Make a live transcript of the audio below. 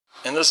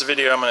In this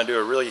video I'm going to do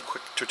a really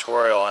quick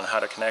tutorial on how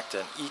to connect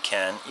an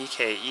EKEN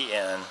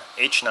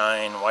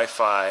H9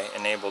 Wi-Fi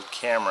enabled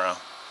camera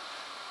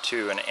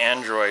to an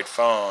Android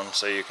phone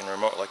so you can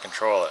remotely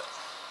control it.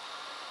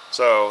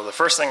 So the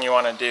first thing you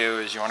want to do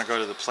is you want to go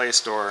to the Play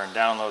Store and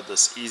download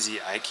this Easy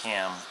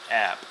iCam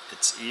app.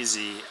 It's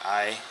Easy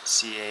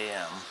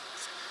iCam.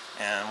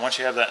 And once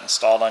you have that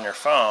installed on your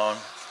phone,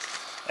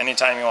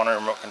 anytime you want to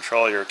remote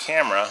control your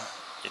camera,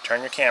 you turn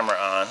your camera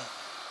on.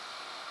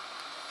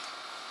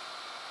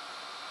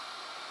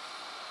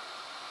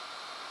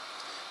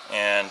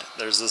 And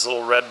there's this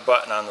little red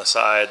button on the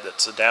side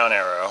that's a down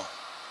arrow.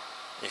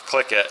 You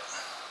click it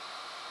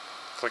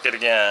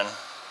again,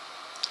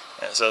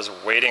 and it says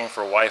waiting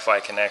for Wi-Fi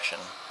connection.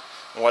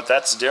 And what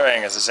that's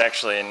doing is it's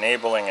actually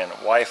enabling a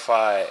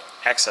Wi-Fi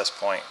access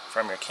point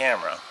from your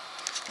camera.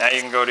 Now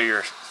you can go to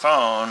your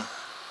phone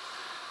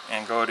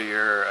and go to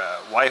your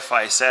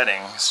Wi-Fi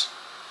settings,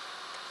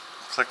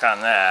 click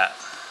on that,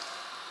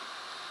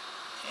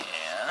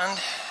 and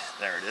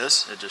there it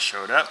is, it just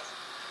showed up.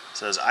 It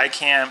says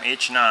iCam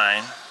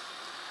H9.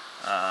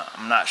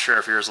 I'm not sure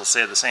if yours will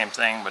say the same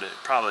thing, but it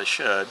probably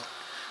should.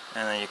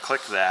 And then you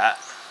click that.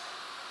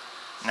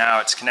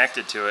 Now it's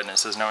connected to it and it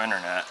says no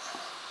internet.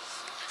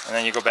 And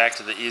then you go back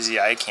to the Easy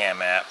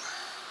iCam app.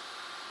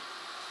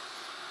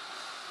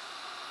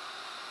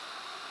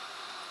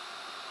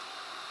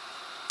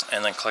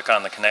 And then click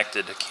on the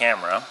connected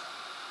camera.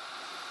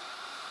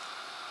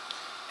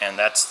 And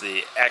that's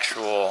the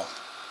actual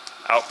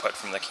output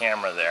from the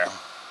camera there.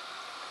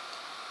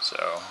 So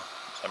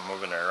as I'm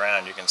moving it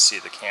around, you can see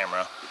the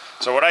camera.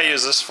 So what I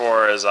use this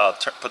for is I'll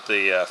put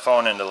the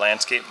phone into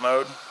landscape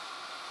mode,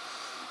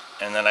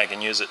 and then I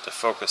can use it to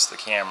focus the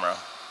camera.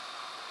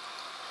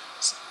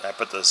 I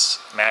put this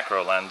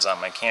macro lens on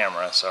my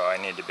camera, so I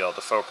need to be able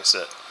to focus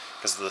it,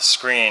 because the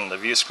screen, the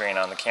view screen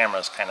on the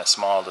camera is kind of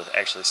small to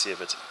actually see if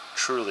it's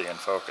truly in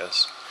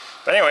focus.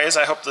 But anyways,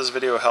 I hope this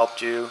video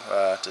helped you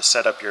to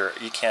set up your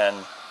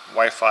EKEN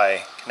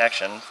Wi-Fi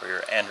connection for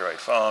your Android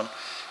phone.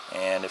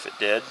 And if it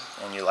did,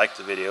 and you liked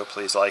the video,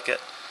 please like it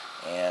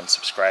and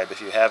subscribe if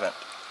you haven't.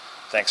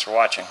 Thanks for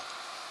watching.